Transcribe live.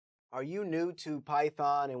Are you new to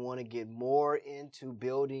Python and want to get more into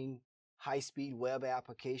building high-speed web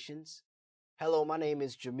applications? Hello, my name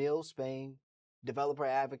is Jamil Spain, developer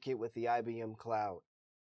advocate with the IBM Cloud.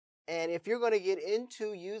 And if you're going to get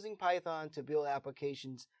into using Python to build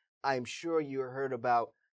applications, I'm sure you heard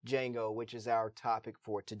about Django, which is our topic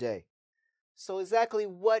for today. So exactly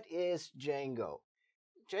what is Django?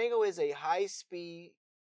 Django is a high-speed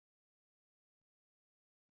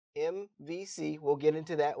MVC, we'll get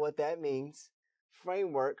into that, what that means,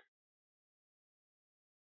 framework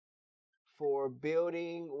for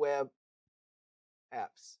building web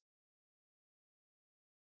apps.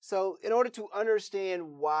 So in order to understand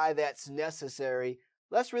why that's necessary,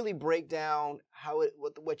 let's really break down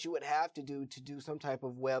what you would have to do some type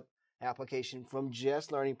of web application from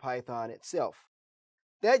just learning Python itself.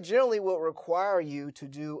 That generally will require you to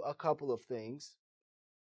do a couple of things.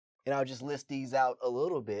 And I'll just list these out a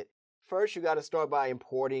little bit. First, you got to start by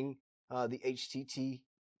importing the HTTP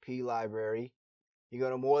library. You're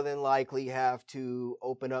going to more than likely have to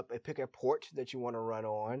pick a port that you want to run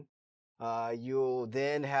on. You'll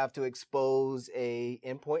then have to expose a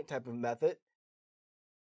endpoint type of method.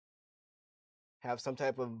 Have some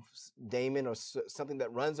type of daemon or something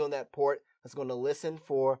that runs on that port that's going to listen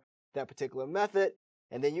for that particular method.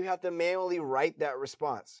 And then you have to manually write that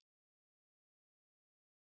response.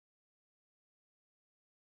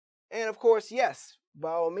 And of course, yes,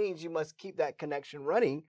 by all means, you must keep that connection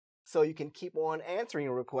running so you can keep on answering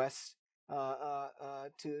requests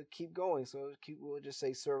to keep going. So we'll just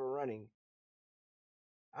say server running.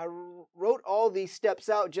 I wrote all these steps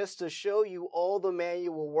out just to show you all the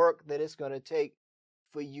manual work that it's going to take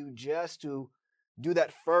for you just to do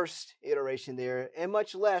that first iteration there, and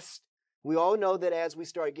much less. We all know that as we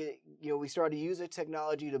start we start to use the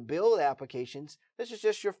technology to build applications. This is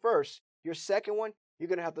just your first. Your second one, you're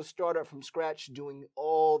going to have to start up from scratch doing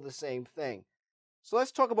all the same thing. So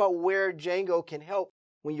let's talk about where Django can help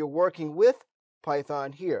when you're working with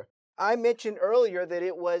Python here. I mentioned earlier that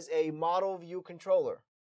it was a model view controller.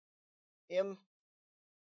 Let's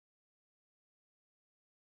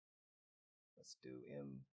do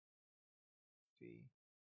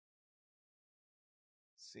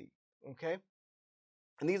MVC. Okay?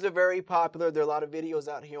 And these are very popular. There are a lot of videos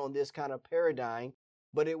out here on this kind of paradigm.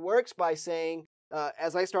 But it works by saying,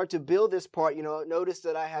 as I start to build this part, notice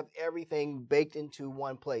that I have everything baked into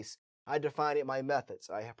one place. I define it my methods.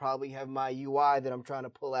 I probably have my UI that I'm trying to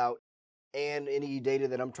pull out, and any data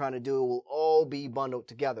that I'm trying to do will all be bundled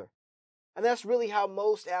together. And that's really how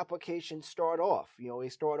most applications start off. They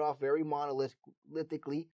start off very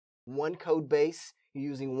monolithically, one code base, you're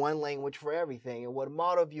using one language for everything. And what a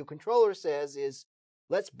model view controller says is,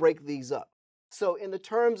 let's break these up. So in the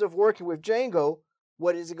terms of working with Django,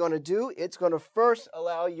 what is it going to do? It's going to first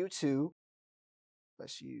allow you to,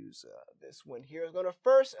 let's use this one here. It's going to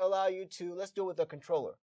first allow you to, let's do it with the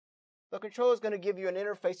controller. The controller is going to give you an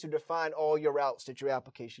interface to define all your routes that your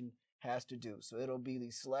application has to do. So it'll be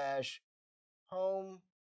the /home/about,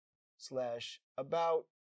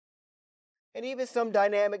 and even some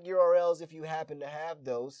dynamic URLs if you happen to have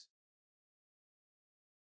those.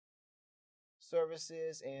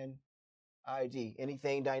 Services and ID,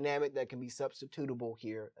 anything dynamic that can be substitutable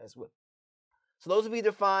here as well. So those will be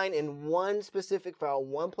defined in one specific file,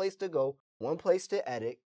 one place to go, one place to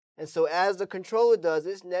edit. And so as the controller does,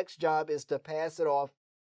 its next job is to pass it off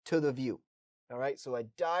to the view. All right, so a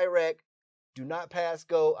direct, do not pass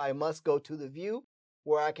go, I must go to the view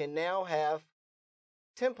where I can now have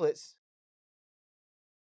templates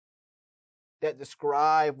that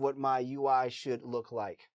describe what my UI should look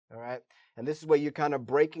like. All right. And this is where you're kind of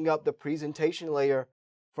breaking up the presentation layer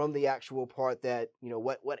from the actual part that,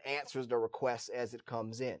 what answers the request as it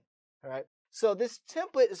comes in. All right. So this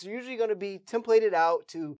template is usually going to be templated out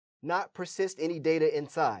to not persist any data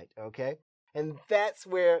inside. Okay. And that's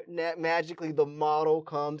where magically the model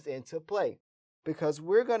comes into play, because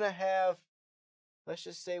we're going to have, let's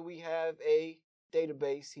just say we have a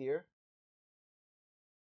database here.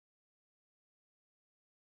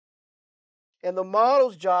 And the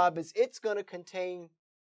model's job is it's going to contain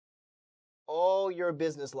all your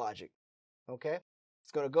business logic, okay?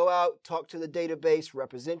 It's going to go out, talk to the database,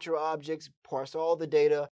 represent your objects, parse all the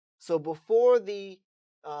data. So before the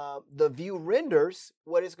view renders,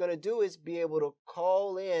 what it's going to do is be able to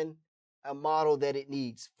call in a model that it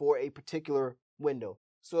needs for a particular window.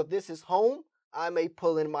 So if this is home, I may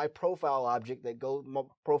pull in my profile object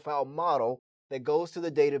profile model that goes to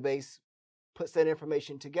the database, puts that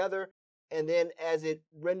information together. And then as it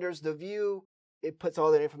renders the view, it puts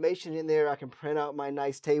all that information in there. I can print out my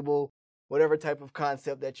nice table, whatever type of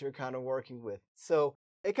concept that you're kind of working with. So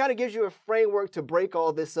it kind of gives you a framework to break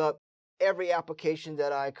all this up. Every application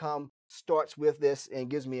that I come starts with this and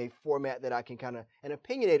gives me a format that I can an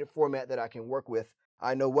opinionated format that I can work with.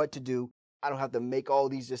 I know what to do. I don't have to make all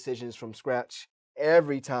these decisions from scratch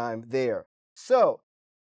every time there. So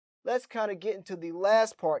let's kind of get into the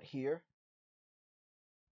last part here,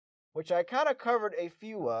 which I kind of covered a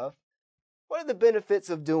few of. What are the benefits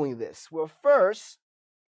of doing this? Well, first,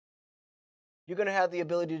 you're going to have the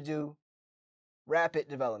ability to do rapid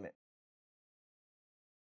development.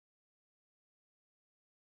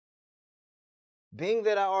 Being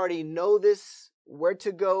that I already know this, where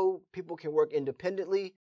to go, people can work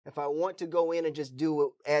independently. If I want to go in and just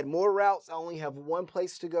add more routes, I only have one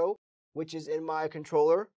place to go, which is in my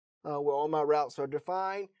controller, where all my routes are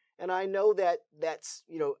defined. And I know that that's,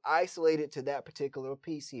 isolated to that particular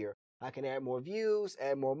piece here. I can add more views,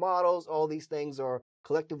 add more models. All these things are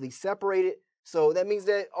collectively separated. So that means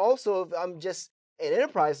that also if I'm just an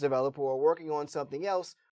enterprise developer or working on something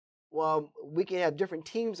else, well, we can have different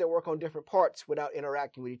teams that work on different parts without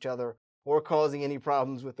interacting with each other or causing any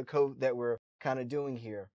problems with the code that we're kind of doing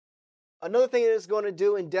here. Another thing that it's going to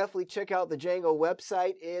do, and definitely check out the Django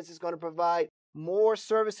website, is it's going to provide more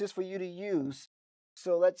services for you to use.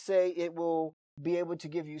 So let's say it will be able to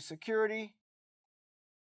give you security.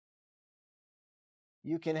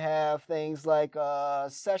 You can have things like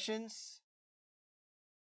sessions,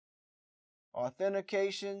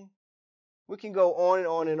 authentication. We can go on and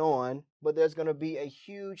on and on, but there's going to be a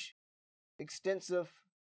huge, extensive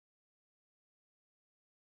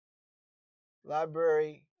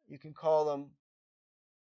library, you can call them,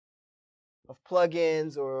 of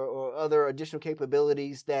plugins or other additional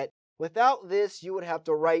capabilities that without this, you would have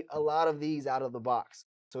to write a lot of these out of the box.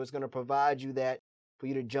 So it's going to provide you that for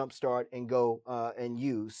you to jumpstart and go and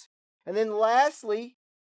use. And then lastly,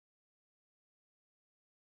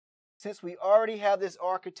 since we already have this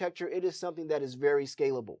architecture, it is something that is very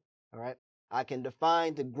scalable. All right. I can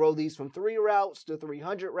define to grow these from 3 routes to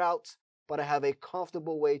 300 routes, but I have a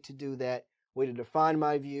comfortable way to do that, way to define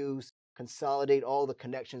my views, consolidate all the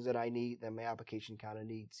connections that I need that my application kind of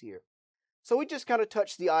needs here. So we just kind of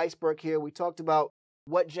touched the iceberg here. We talked about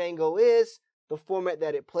what Django is, the format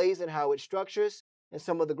that it plays and how it structures, and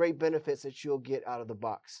some of the great benefits that you'll get out of the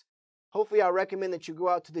box. Hopefully, I recommend that you go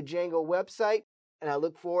out to the Django website, and I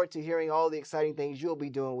look forward to hearing all the exciting things you'll be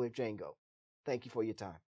doing with Django. Thank you for your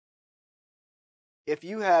time. If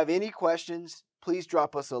you have any questions, please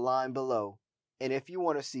drop us a line below. And if you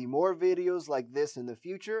want to see more videos like this in the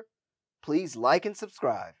future, please like and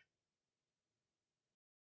subscribe.